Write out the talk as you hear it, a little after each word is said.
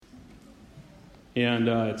And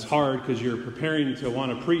it's hard because you're preparing to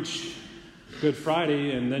want to preach Good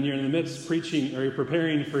Friday, and then you're in the midst preaching, or you're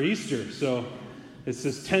preparing for Easter. So it's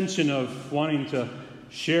this tension of wanting to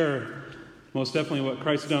share most definitely what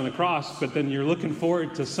Christ did on the cross, but then you're looking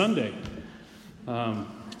forward to Sunday.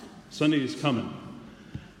 Sunday is coming.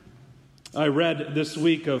 I read this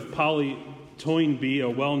week of Polly Toynbee, a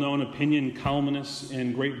well-known opinion columnist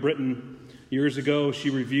in Great Britain. Years ago, she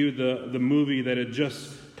reviewed the movie that had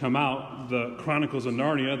just come out, The Chronicles of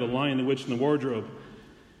Narnia, The Lion, the Witch, and the Wardrobe.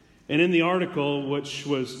 And in the article, which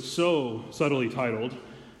was so subtly titled,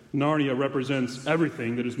 Narnia represents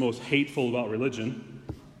everything that is most hateful about religion,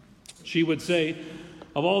 she would say,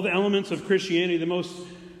 of all the elements of Christianity, the most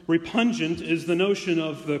repugnant is the notion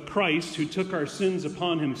of the Christ who took our sins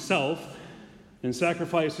upon himself and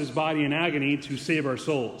sacrificed his body in agony to save our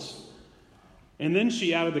souls. And then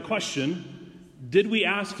she added the question, did we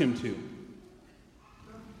ask him to?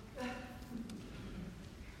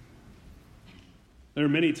 There are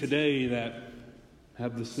many today that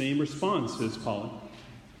have the same response as Paul.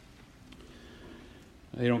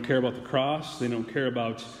 They don't care about the cross. They don't care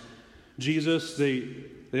about Jesus. They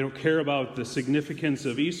don't care about the significance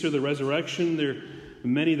of Easter, the resurrection. There are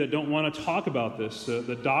many that don't want to talk about this,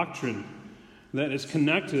 the doctrine that is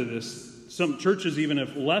connected to this. Some churches even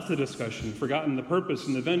have left the discussion, forgotten the purpose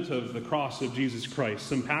and event of the cross of Jesus Christ.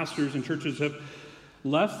 Some pastors and churches have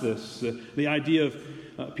left this, the idea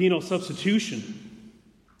of penal substitution.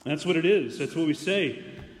 That's what it is. That's what we say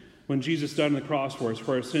when Jesus died on the cross for us,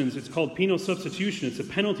 for our sins. It's called penal substitution. It's a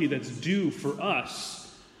penalty that's due for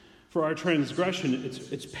us, for our transgression.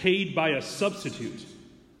 It's paid by a substitute,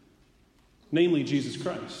 namely Jesus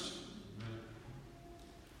Christ.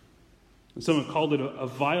 And some have called it a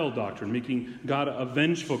vile doctrine, making God a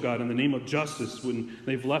vengeful God in the name of justice when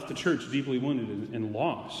they've left the church deeply wounded and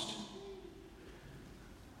lost.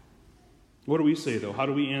 What do we say, though? How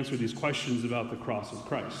do we answer these questions about the cross of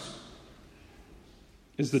Christ?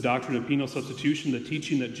 Is the doctrine of penal substitution, the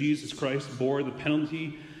teaching that Jesus Christ bore the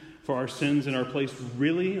penalty for our sins in our place,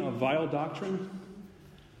 really a vile doctrine?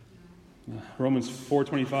 Romans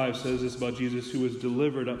 4:25 says this about Jesus, who was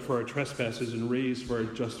delivered up for our trespasses and raised for our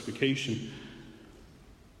justification.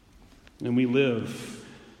 And we live,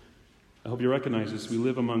 I hope you recognize this, we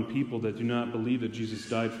live among people that do not believe that Jesus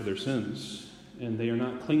died for their sins. And they are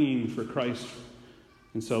not clinging for Christ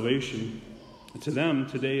and salvation. To them,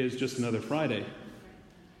 today is just another Friday.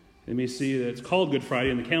 They may see that it's called Good Friday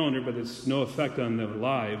in the calendar, but it's no effect on their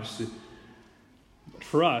lives. But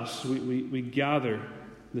for us, we gather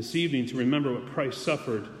this evening to remember what Christ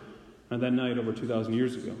suffered on that night over 2,000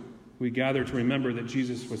 years ago. We gather to remember that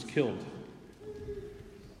Jesus was killed.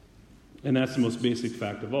 And that's the most basic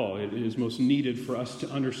fact of all. It is most needed for us to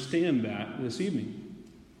understand that this evening.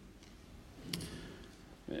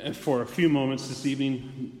 For a few moments this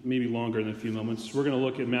evening, maybe longer than a few moments, we're going to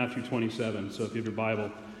look at Matthew 27. So if you have your Bible,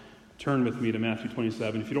 turn with me to Matthew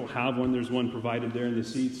 27. If you don't have one, there's one provided there in the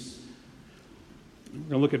seats. We're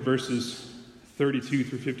going to look at verses 32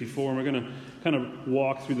 through 54. And we're going to kind of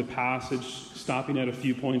walk through the passage, stopping at a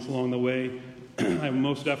few points along the way. I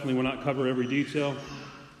most definitely will not cover every detail.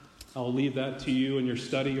 I'll leave that to you in your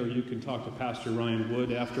study, or you can talk to Pastor Ryan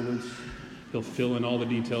Wood afterwards. He'll fill in all the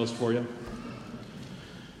details for you.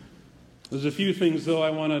 There's a few things, though, I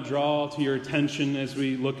want to draw to your attention as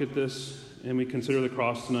we look at this and we consider the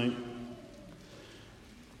cross tonight.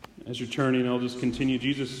 As you're turning, I'll just continue.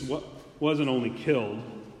 Jesus wasn't only killed.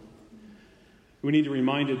 We need to be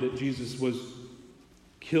reminded that Jesus was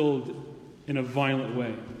killed in a violent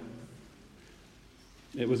way.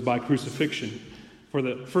 It was by crucifixion. For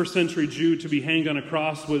the first century Jew, to be hanged on a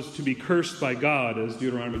cross was to be cursed by God, as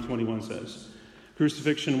Deuteronomy 21 says.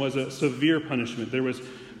 Crucifixion was a severe punishment. There was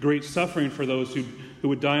great suffering for those who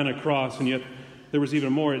would die on a cross, and yet there was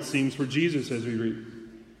even more, it seems, for Jesus, as we read.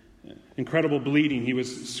 Incredible bleeding. He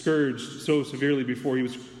was scourged so severely before he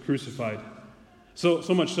was crucified. So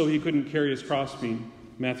much so he couldn't carry his crossbeam.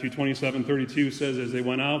 Matthew 27:32 says, as they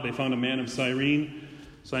went out, they found a man of Cyrene,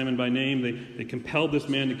 Simon by name. They compelled this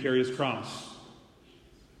man to carry his cross.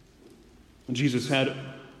 And Jesus had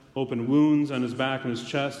open wounds on his back and his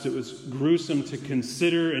chest. It was gruesome to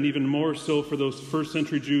consider, and even more so for those first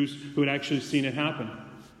century Jews who had actually seen it happen.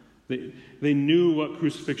 They knew what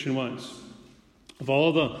crucifixion was. Of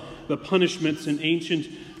all the punishments in ancient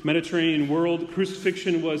Mediterranean world,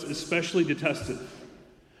 crucifixion was especially detested.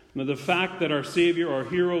 Now, the fact that our Savior, our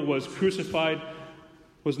hero, was crucified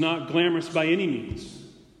was not glamorous by any means.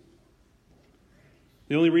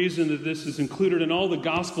 The only reason that this is included in all the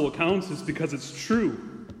gospel accounts is because it's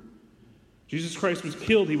true. Jesus Christ was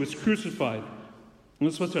killed. He was crucified. And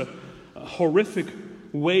this was a horrific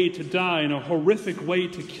way to die and a horrific way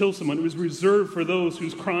to kill someone. It was reserved for those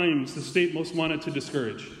whose crimes the state most wanted to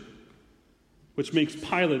discourage, which makes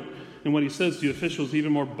Pilate and what he says to the officials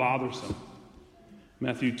even more bothersome.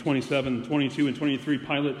 Matthew 27, 22, and 23,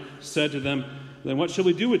 Pilate said to them, "Then what shall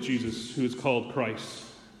we do with Jesus, who is called Christ?"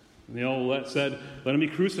 And they all said, "Let him be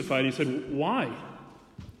crucified." And he said, "Why?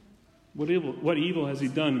 What evil has he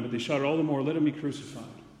done?" But they shouted all the more, "Let him be crucified."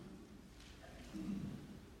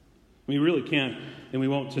 We really can't, and we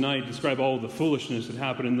won't tonight, describe all of the foolishness that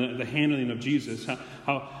happened in the handling of Jesus.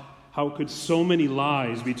 How could so many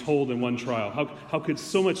lies be told in one trial? How could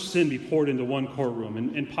so much sin be poured into one courtroom?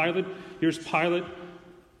 And Pilate, here's Pilate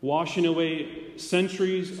washing away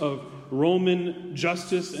centuries of Roman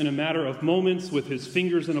justice in a matter of moments with his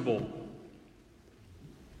fingers in a bowl.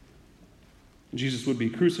 Jesus would be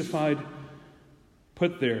crucified,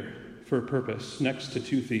 put there for a purpose, next to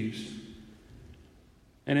two thieves.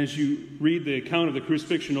 And as you read the account of the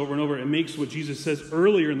crucifixion over and over, it makes what Jesus says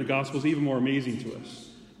earlier in the Gospels even more amazing to us.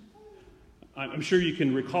 I'm sure you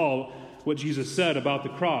can recall what Jesus said about the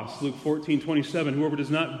cross. Luke 14:27, "Whoever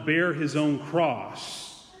does not bear his own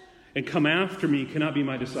cross and come after me cannot be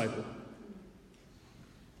my disciple."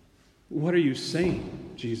 What are you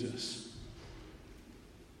saying, Jesus?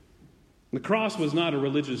 The cross was not a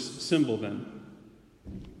religious symbol then,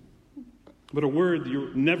 but a word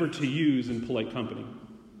you're never to use in polite company.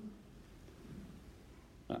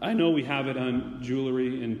 I know we have it on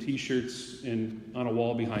jewelry and t-shirts and on a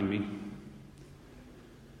wall behind me.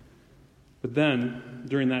 But then,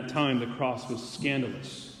 during that time, the cross was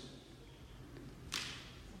scandalous.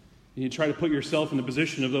 You try to put yourself in the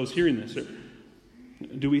position of those hearing this.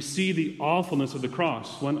 Do we see the awfulness of the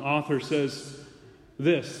cross? One author says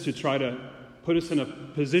this to try to put us in a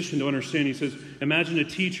position to understand. He says, imagine a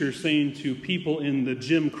teacher saying to people in the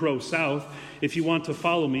Jim Crow South, "If you want to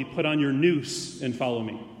follow me, put on your noose and follow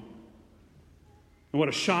me." And what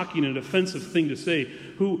a shocking and offensive thing to say.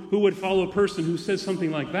 Who would follow a person who says something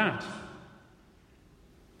like that?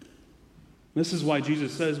 This is why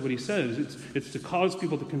Jesus says what he says. It's to cause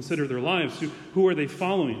people to consider their lives. Who are they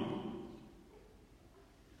following?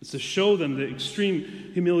 It's to show them the extreme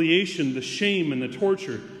humiliation, the shame, and the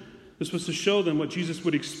torture. This was to show them what Jesus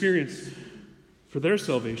would experience for their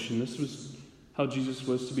salvation. This was how Jesus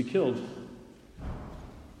was to be killed.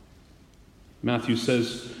 Matthew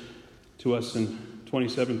says to us in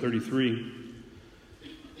 27:33,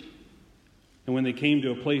 "And when they came to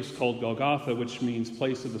a place called Golgotha, which means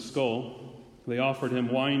place of the skull, they offered him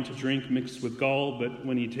wine to drink mixed with gall, but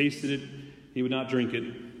when he tasted it, he would not drink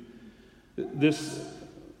it." This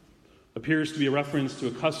appears to be a reference to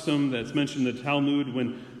a custom that's mentioned in the Talmud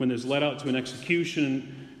when there's led out to an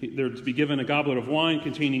execution. They're to be given a goblet of wine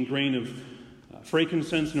containing grain of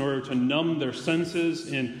frankincense in order to numb their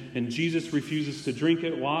senses, and Jesus refuses to drink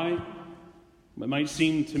it. Why? It might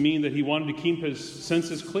seem to mean that he wanted to keep his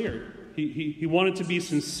senses clear. He wanted to be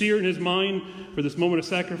sincere in his mind for this moment of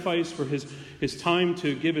sacrifice, for his time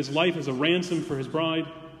to give his life as a ransom for his bride.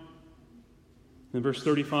 In verse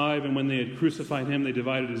 35, "And when they had crucified him, they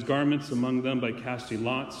divided his garments among them by casting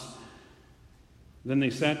lots. Then they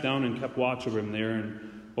sat down and kept watch over him there, and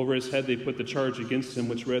over his head they put the charge against him,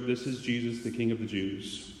 which read, 'This is Jesus, the King of the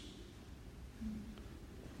Jews.'"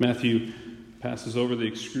 Matthew passes over the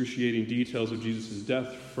excruciating details of Jesus'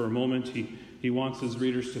 death for a moment. He wants his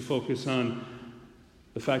readers to focus on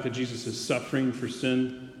the fact that Jesus is suffering for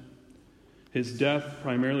sin. His death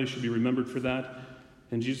primarily should be remembered for that.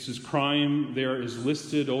 And Jesus' crime there is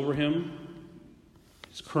listed over him.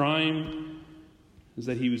 His crime is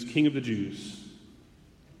that he was King of the Jews.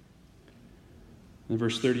 In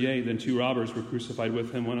verse 38, "Then two robbers were crucified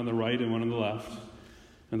with him, one on the right and one on the left.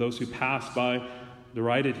 And those who passed by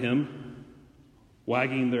derided him,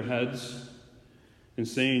 wagging their heads and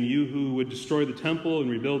saying, 'You who would destroy the temple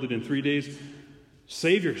and rebuild it in 3 days,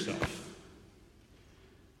 save yourself.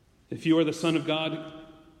 If you are the Son of God,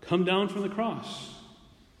 come down from the cross.'"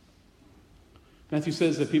 Matthew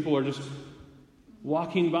says that people are just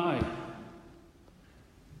walking by,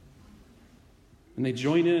 and they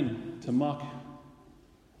join in to mock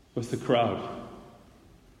with the crowd.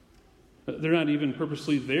 They're not even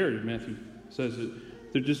purposely there, Matthew says.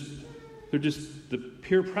 They're just the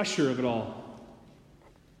peer pressure of it all.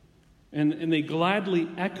 And they gladly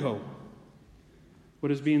echo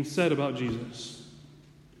what is being said about Jesus.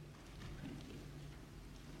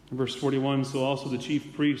 In verse 41, "So also the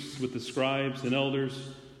chief priests with the scribes and elders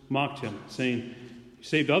mocked him, saying, 'He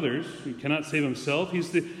saved others, he cannot save himself. He's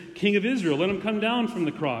the King of Israel. Let him come down from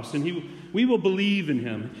the cross, and we will believe in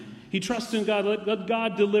him. He trusts in God. Let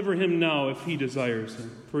God deliver him now if he desires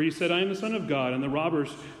him. For he said, 'I am the Son of God.' And the robbers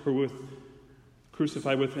who were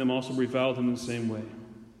crucified with him also reviled him in the same way.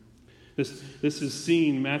 This is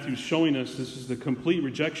seen, Matthew's showing us, this is the complete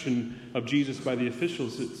rejection of Jesus by the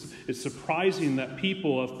officials. It's surprising that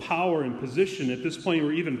people of power and position at this point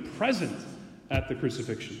were even present at the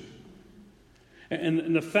crucifixion.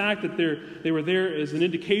 And the fact that they were there is an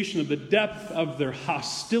indication of the depth of their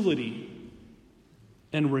hostility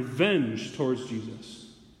and revenge towards Jesus.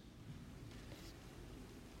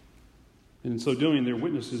 And in so doing, they're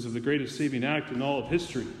witnesses of the greatest saving act in all of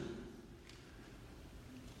history.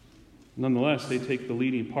 Nonetheless, they take the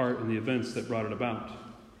leading part in the events that brought it about.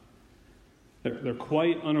 They're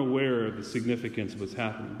quite unaware of the significance of what's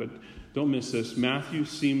happening. But don't miss this. Matthew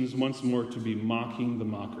seems once more to be mocking the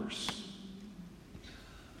mockers.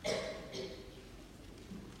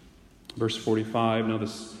 Verse 45, now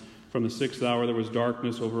from the 6th hour there was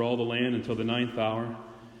darkness over all the land until the 9th hour.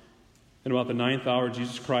 And about the 9th hour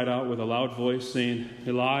Jesus cried out with a loud voice, saying,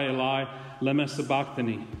 Eli, Eli, lema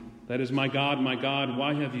sabachthani. That is, my God,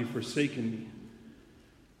 why have you forsaken me?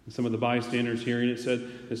 And some of the bystanders hearing it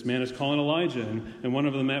said, this man is calling Elijah. And one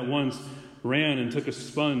of them at once ran and took a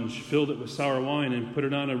sponge, filled it with sour wine, and put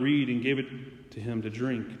it on a reed and gave it to him to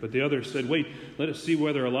drink. But the others said, wait, let us see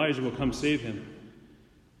whether Elijah will come save him.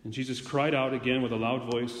 And Jesus cried out again with a loud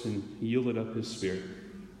voice and yielded up his spirit.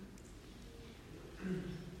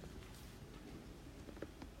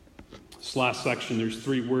 This last section, there's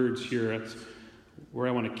 3 words here. That's where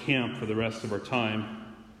I want to camp for the rest of our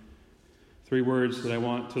time. 3 words that I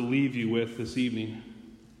want to leave you with this evening.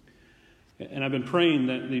 And I've been praying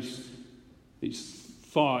that these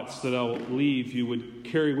thoughts that I'll leave you would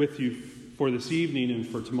carry with you for this evening and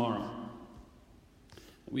for tomorrow.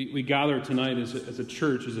 We gather tonight as a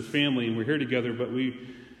church, as a family, and we're here together, but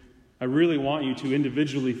I really want you to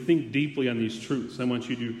individually think deeply on these truths. I want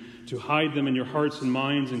you to hide them in your hearts and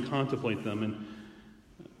minds and contemplate them. And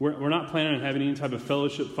we're not planning on having any type of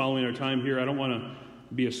fellowship following our time here. I don't want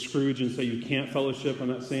to be a Scrooge and say you can't fellowship. I'm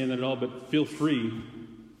not saying that at all, but feel free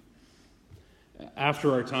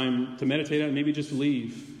after our time to meditate on it, maybe just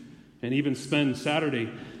leave and even spend Saturday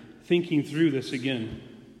thinking through this again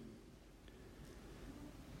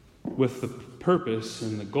with the purpose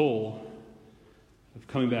and the goal of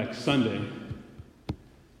coming back Sunday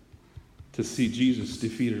to see Jesus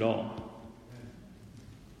defeat it all.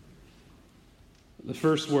 The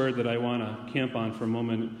first word that I want to camp on for a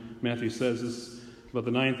moment, Matthew says, is about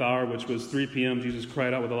the 9th hour, which was 3 p.m. Jesus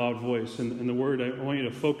cried out with a loud voice. And the word I want you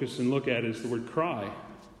to focus and look at is the word cry.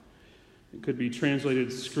 It could be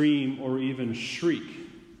translated scream or even shriek.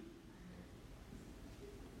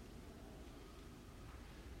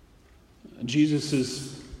 Jesus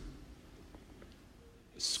is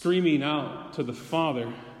screaming out to the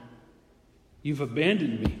Father, you've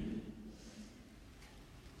abandoned me.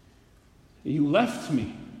 You left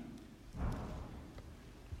me.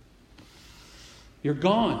 You're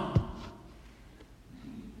gone.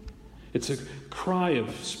 It's a cry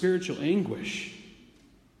of spiritual anguish.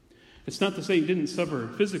 It's not to say he didn't suffer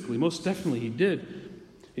physically. Most definitely he did.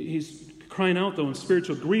 He's crying out, though, in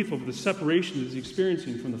spiritual grief over the separation that he's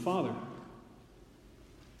experiencing from the Father.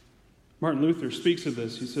 Martin Luther speaks of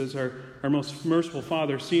this. He says, our most merciful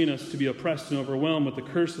Father, seeing us to be oppressed and overwhelmed with the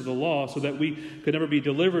curse of the law, so that we could never be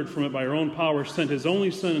delivered from it by our own power, sent his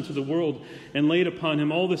only Son into the world and laid upon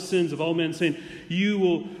him all the sins of all men, saying,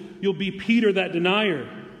 you'll be Peter, that denier,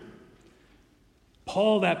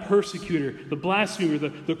 Paul, that persecutor, the blasphemer,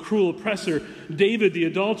 the cruel oppressor, David, the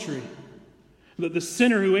adulterer, the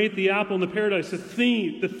sinner who ate the apple in the paradise, the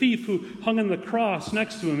thief who hung on the cross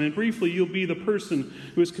next to him. And briefly, you'll be the person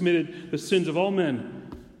who has committed the sins of all men.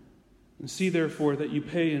 And see, therefore, that you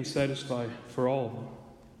pay and satisfy for all of them.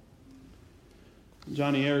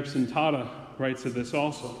 Johnny Erickson Tada writes of this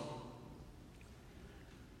also.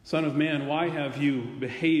 Son of man, why have you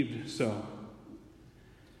behaved so?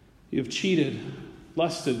 You have cheated,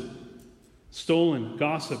 lusted, stolen,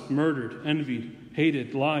 gossiped, murdered, envied,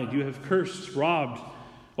 hated, lied. You have cursed, robbed,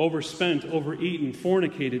 overspent, overeaten,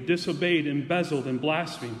 fornicated, disobeyed, embezzled, and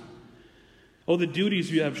blasphemed. Oh, the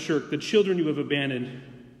duties you have shirked, the children you have abandoned.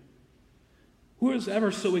 Who has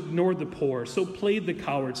ever so ignored the poor, so played the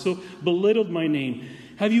coward, so belittled my name?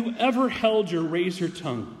 Have you ever held your razor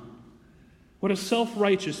tongue? What a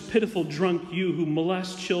self-righteous, pitiful drunk you who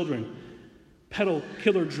molest children, peddle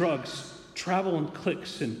killer drugs, travel in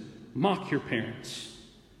cliques, and mock your parents.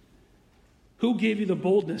 Who gave you the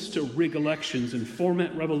boldness to rig elections and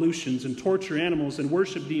foment revolutions and torture animals and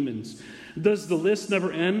worship demons? Does the list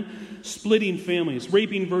never end? Splitting families,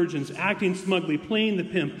 raping virgins, acting smugly, playing the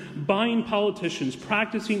pimp, buying politicians,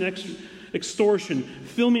 practicing extortion,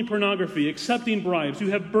 filming pornography, accepting bribes.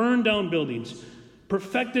 You have burned down buildings,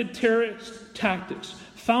 perfected terrorist tactics,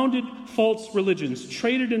 founded false religions,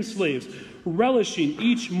 traded in slaves, relishing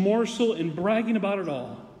each morsel and bragging about it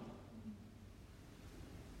all.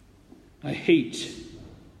 I hate,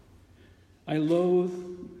 I loathe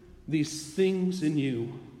these things in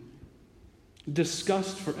you.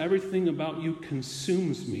 Disgust for everything about you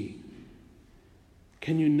consumes me.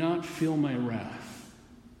 Can you not feel my wrath?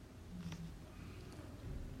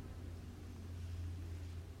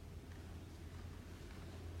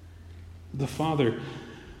 The Father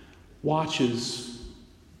watches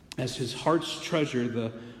as his heart's treasure,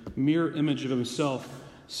 the mirror image of himself,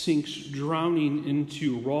 sinks drowning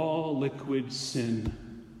into raw liquid sin.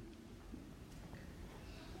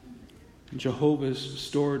 Jehovah's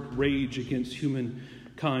stored rage against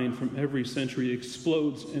humankind from every century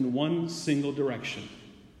explodes in one single direction.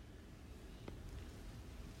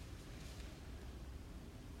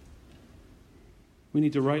 We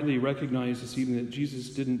need to rightly recognize this evening that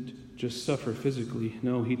Jesus didn't just suffer physically.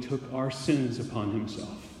 No, he took our sins upon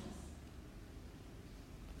himself.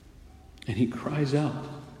 And he cries out.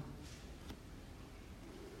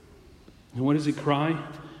 And what does he cry?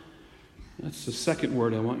 That's the second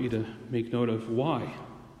word I want you to make note of. Why?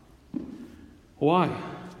 Why?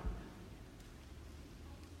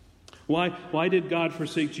 Why did God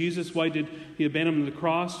forsake Jesus? Why did he abandon him on the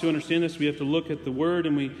cross? To understand this, we have to look at the word,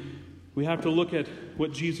 and we have to look at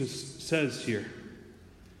what Jesus says here.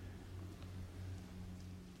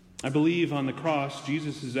 I believe on the cross,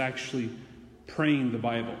 Jesus is actually praying the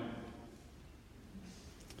Bible.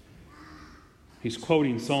 He's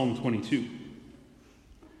quoting Psalm 22.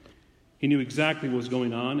 He knew exactly what was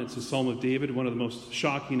going on. It's a Psalm of David, one of the most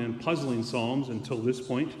shocking and puzzling psalms until this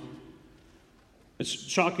point. It's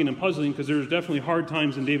shocking and puzzling because there's definitely hard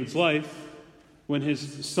times in David's life. When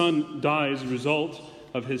his son dies as a result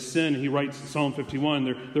of his sin, he writes Psalm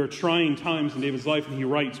 51. There are trying times in David's life, and he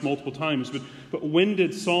writes multiple times. But when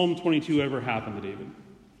did Psalm 22 ever happen to David?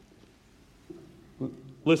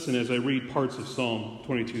 Listen as I read parts of Psalm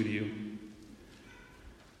 22 to you.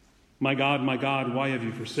 My God, why have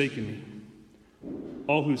you forsaken me?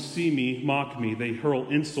 All who see me mock me. They hurl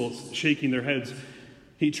insults, shaking their heads.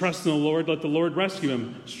 He trusts in the Lord. Let the Lord rescue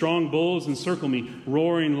him. Strong bulls encircle me.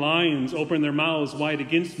 Roaring lions open their mouths wide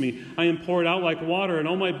against me. I am poured out like water, and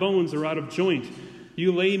all my bones are out of joint.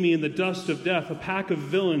 You lay me in the dust of death. A pack of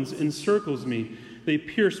villains encircles me. They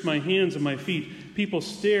pierce my hands and my feet. People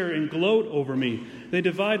stare and gloat over me. They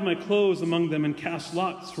divide my clothes among them and cast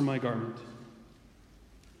lots for my garment.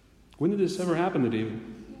 When did this ever happen to David?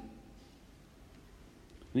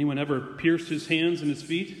 Anyone ever pierced his hands and his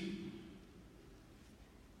feet?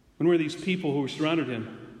 When were these people who were surrounded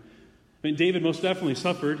him? I mean, David most definitely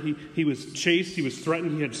suffered. He was chased, he was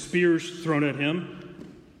threatened, he had spears thrown at him.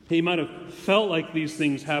 He might have felt like these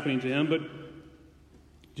things happening to him, but do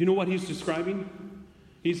you know what he's describing?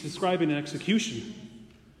 He's describing an execution,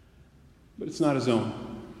 but it's not his own.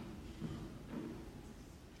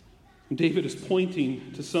 And David is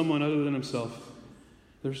pointing to someone other than himself.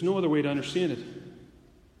 There's no other way to understand it.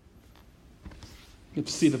 You have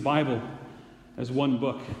to see the Bible as one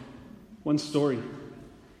book, one story.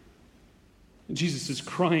 And Jesus is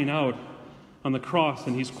crying out on the cross,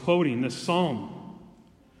 and he's quoting this psalm.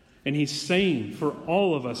 And he's saying for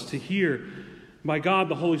all of us to hear, by God,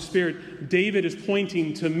 the Holy Spirit, David is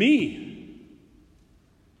pointing to me.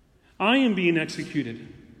 I am being executed.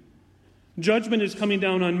 Judgment is coming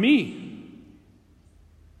down on me.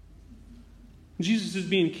 Jesus is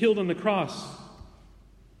being killed on the cross.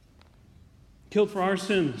 Killed for our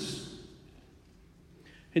sins.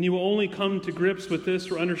 And you will only come to grips with this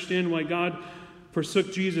or understand why God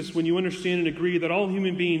forsook Jesus when you understand and agree that all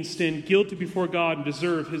human beings stand guilty before God and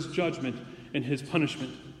deserve his judgment and his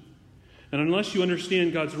punishment. And unless you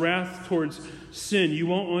understand God's wrath towards sin, you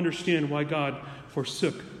won't understand why God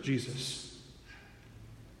forsook Jesus.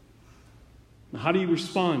 Now, how do you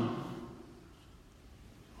respond?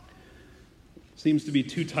 Seems to be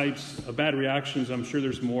two types of bad reactions. I'm sure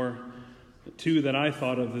there's more. Two that I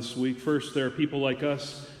thought of this week. First, there are people like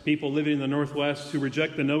us, people living in the Northwest, who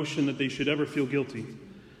reject the notion that they should ever feel guilty.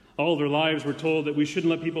 All their lives we're told that we shouldn't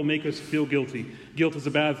let people make us feel guilty. Guilt is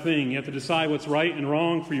a bad thing. You have to decide what's right and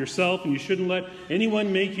wrong for yourself, and you shouldn't let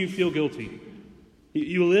anyone make you feel guilty.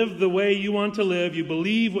 You live the way you want to live, you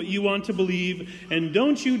believe what you want to believe, and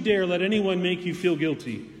don't you dare let anyone make you feel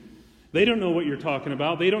guilty. They don't know what you're talking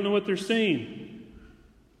about. They don't know what they're saying.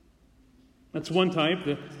 That's one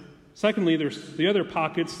type. Secondly, there's the other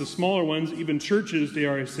pockets, the smaller ones, even churches,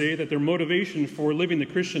 dare I say, that their motivation for living the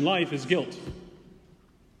Christian life is guilt.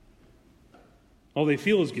 All they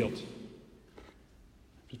feel is guilt.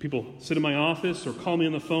 People sit in my office or call me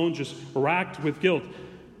on the phone just racked with guilt,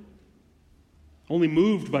 only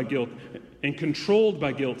moved by guilt and controlled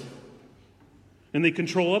by guilt. And they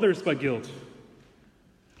control others by guilt,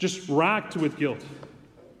 just racked with guilt.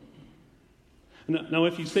 Now,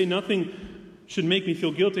 if you say nothing should make me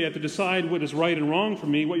feel guilty, I have to decide what is right and wrong for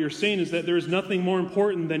me. What you're saying is that there is nothing more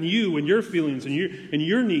important than you and your feelings and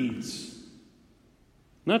your needs.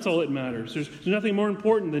 And that's all that matters. There's nothing more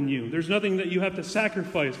important than you. There's nothing that you have to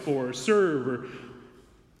sacrifice for or serve or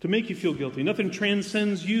to make you feel guilty. Nothing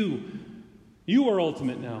transcends you. You are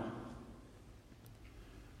ultimate now.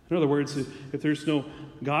 In other words, if there's no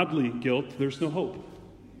godly guilt, there's no hope.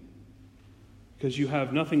 Because you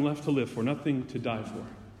have nothing left to live for, nothing to die for.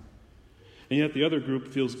 And yet the other group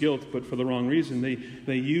feels guilt, but for the wrong reason.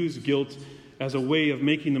 They use guilt as a way of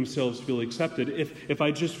making themselves feel accepted. If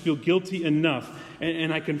I just feel guilty enough,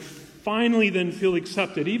 and I can finally then feel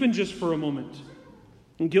accepted, even just for a moment.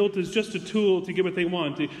 And guilt is just a tool to get what they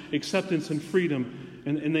want, the acceptance and freedom,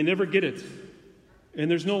 and they never get it.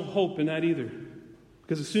 And there's no hope in that either.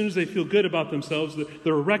 Because as soon as they feel good about themselves,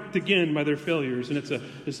 they're wrecked again by their failures, and it's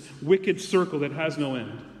this wicked circle that has no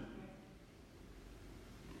end.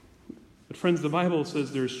 But friends, the Bible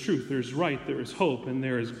says there is truth, there is right, there is hope, and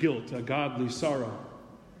there is guilt, a godly sorrow.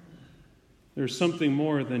 There's something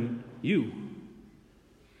more than you.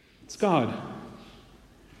 It's God.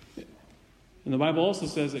 And the Bible also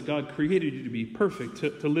says that God created you to be perfect,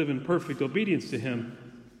 to live in perfect obedience to Him,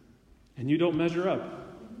 and you don't measure up.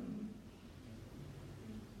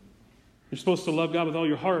 You're supposed to love God with all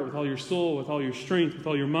your heart, with all your soul, with all your strength, with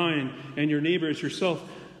all your mind, and your neighbor as yourself.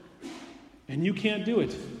 And you can't do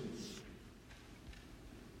it.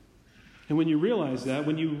 And when you realize that,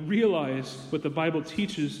 when you realize what the Bible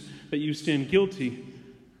teaches, that you stand guilty,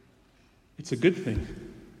 it's a good thing.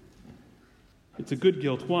 It's a good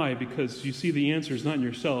guilt. Why? Because you see the answer is not in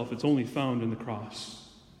yourself. It's only found in the cross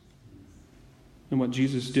and what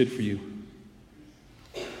Jesus did for you.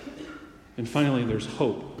 And finally, there's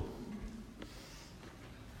hope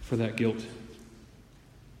for that guilt.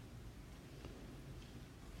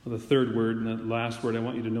 Well, the third word, and that last word I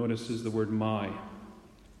want you to notice, is the word my.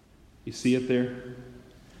 You see it there?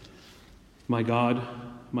 My God,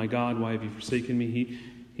 why have you forsaken me?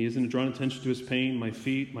 He isn't drawing attention to his pain, my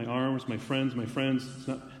feet, my arms, my friends. It's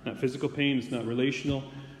not physical pain, it's not relational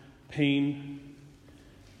pain.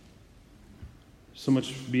 So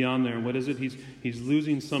much beyond there. What is it? He's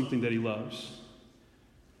losing something that he loves.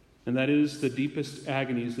 And that is the deepest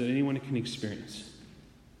agonies that anyone can experience.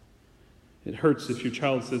 It hurts if your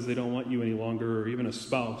child says they don't want you any longer, or even a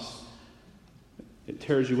spouse. It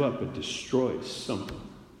tears you up. It destroys something.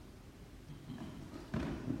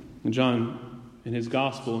 And John, in his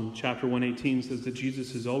gospel, in chapter 118, says that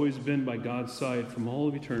Jesus has always been by God's side from all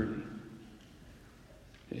of eternity.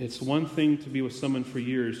 It's one thing to be with someone for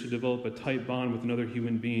years, to develop a tight bond with another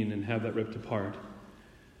human being and have that ripped apart.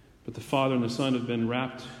 But the Father and the Son have been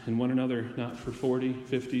wrapped in one another, not for 40,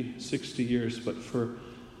 50, 60 years, but for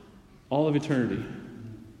all of eternity.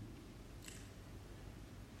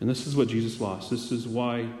 And this is what Jesus lost. This is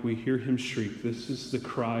why we hear him shriek. This is the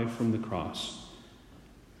cry from the cross.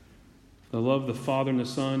 The love the Father and the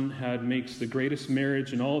Son had makes the greatest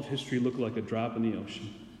marriage in all of history look like a drop in the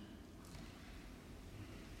ocean.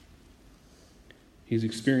 He's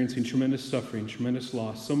experiencing tremendous suffering, tremendous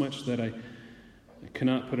loss, so much that I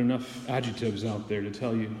cannot put enough adjectives out there to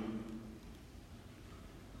tell you.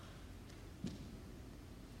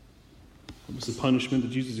 What was the punishment that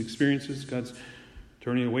Jesus experiences? God's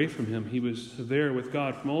turning away from him. He was there with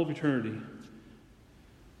God from all of eternity.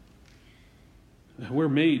 We're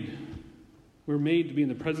made to be in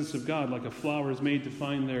the presence of God like a flower is made to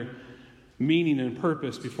find their meaning and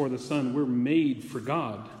purpose before the sun. We're made for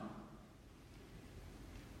God.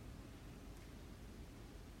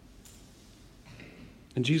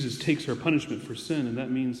 And Jesus takes our punishment for sin, and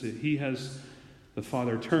that means that he has the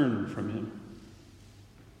Father turn from him.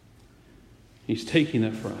 He's taking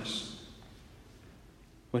that for us.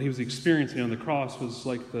 What he was experiencing on the cross was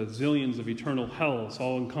like the zillions of eternal hells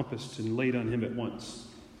all encompassed and laid on him at once.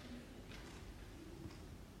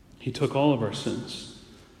 He took all of our sins.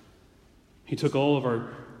 He took all of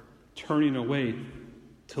our turning away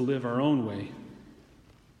to live our own way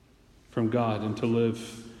from God and to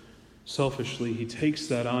live selfishly. He takes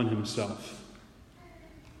that on himself.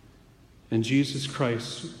 And Jesus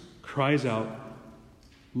Christ cries out,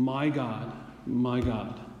 my God, my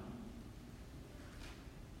God.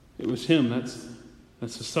 It was him. That's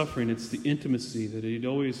the suffering. It's the intimacy that he'd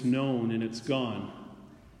always known, and it's gone.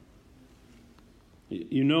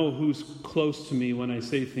 You know who's close to me when I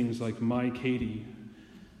say things like my Katie,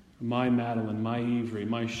 my Madeline, my Avery,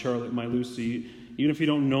 my Charlotte, my Lucy. Even if you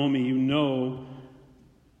don't know me, you know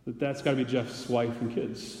that that's got to be Jeff's wife and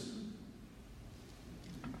kids.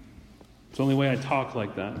 It's the only way I talk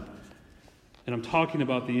like that. And I'm talking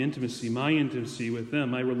about the intimacy, my intimacy with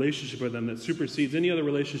them, my relationship with them that supersedes any other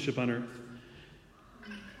relationship on earth.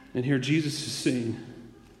 And here Jesus is saying,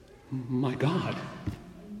 my God.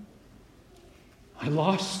 I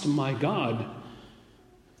lost my God,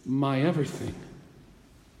 my everything.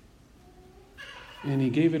 And he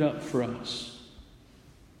gave it up for us.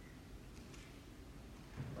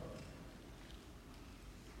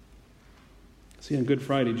 See, on Good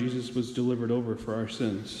Friday, Jesus was delivered over for our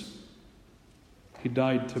sins. He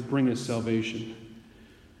died to bring us salvation.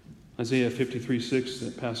 Isaiah 53:6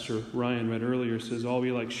 that Pastor Ryan read earlier says, all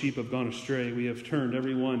we like sheep have gone astray. We have turned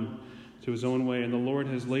every one to his own way, and the Lord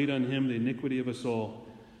has laid on him the iniquity of us all.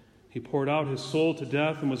 He poured out his soul to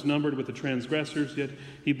death and was numbered with the transgressors, yet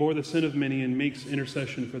he bore the sin of many and makes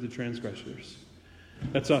intercession for the transgressors.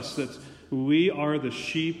 That's us. We are the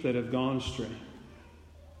sheep that have gone astray.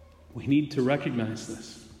 We need to recognize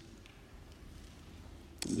this.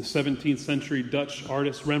 The 17th century Dutch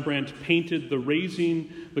artist Rembrandt painted the raising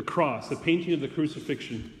the cross, the painting of the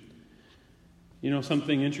crucifixion. You know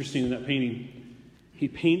something interesting in that painting? He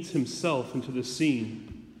paints himself into the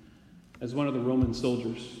scene as one of the Roman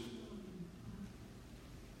soldiers.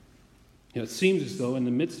 It seems as though in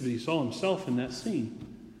the midst of it, he saw himself in that scene.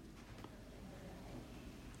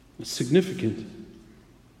 It's significant.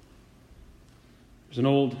 There's an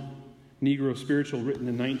old Negro spiritual written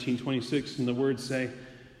in 1926, and the words say,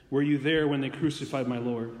 were you there when they crucified my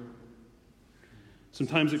Lord?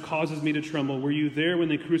 Sometimes it causes me to tremble. Were you there when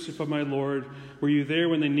they crucified my Lord? Were you there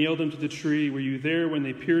when they nailed him to the tree? Were you there when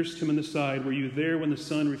they pierced him in the side? Were you there when the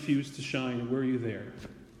sun refused to shine? Were you there?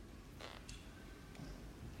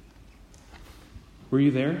 Were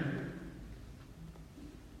you there?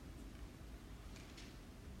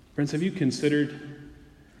 Friends, have you considered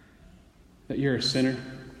that you're a sinner?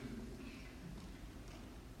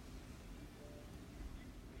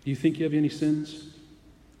 Do you think you have any sins?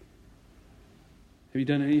 Have you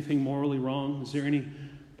done anything morally wrong? Is there any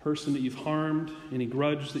person that you've harmed, any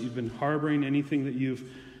grudge that you've been harboring, anything that you've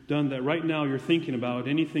done that right now you're thinking about,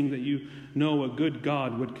 anything that you know a good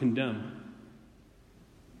God would condemn?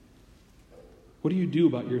 What do you do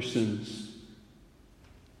about your sins?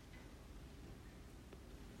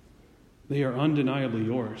 They are undeniably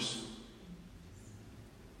yours.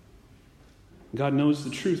 God knows the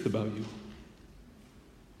truth about you.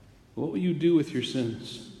 What will you do with your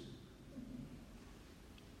sins?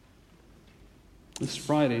 This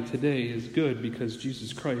Friday, today, is good because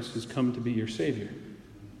Jesus Christ has come to be your Savior.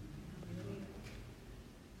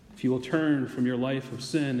 If you will turn from your life of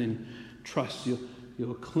sin and trust,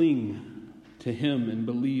 you'll cling to him and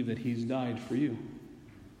believe that he's died for you.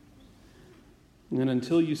 And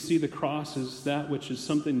until you see the cross as that which is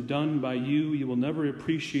something done by you, you will never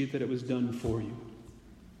appreciate that it was done for you.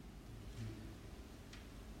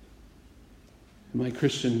 My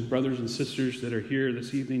Christian brothers and sisters that are here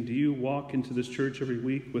this evening, do you walk into this church every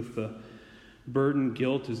week with the burden,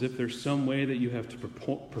 guilt, as if there's some way that you have to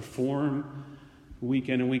perform week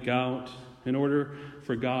in and week out in order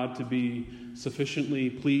for God to be sufficiently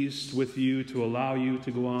pleased with you to allow you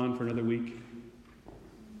to go on for another week?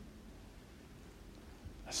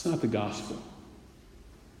 That's not the gospel.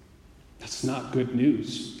 That's not good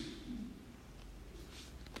news.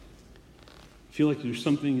 Feel like there's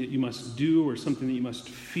something that you must do or something that you must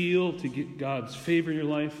feel to get God's favor in your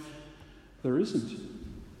life? There isn't.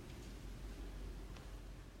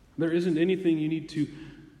 There isn't anything you need to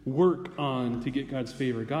work on to get God's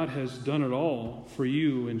favor. God has done it all for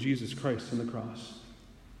you in Jesus Christ on the cross.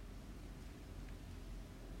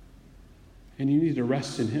 And you need to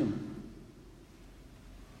rest in him.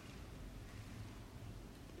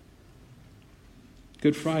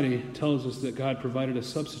 Good Friday tells us that God provided a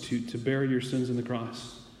substitute to bear your sins on the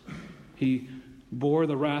cross. He bore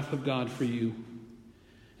the wrath of God for you.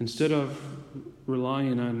 Instead of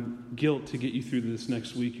relying on guilt to get you through this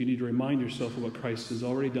next week, you need to remind yourself of what Christ has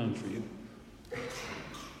already done for you.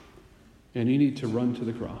 And you need to run to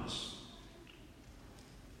the cross.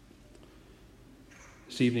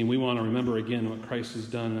 This evening, we want to remember again what Christ has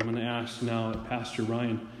done. I'm going to ask now that Pastor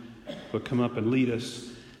Ryan would come up and lead us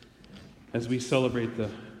as we celebrate the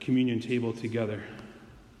communion table together.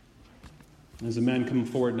 As the men come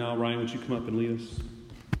forward now, Ryan, would you come up and lead us?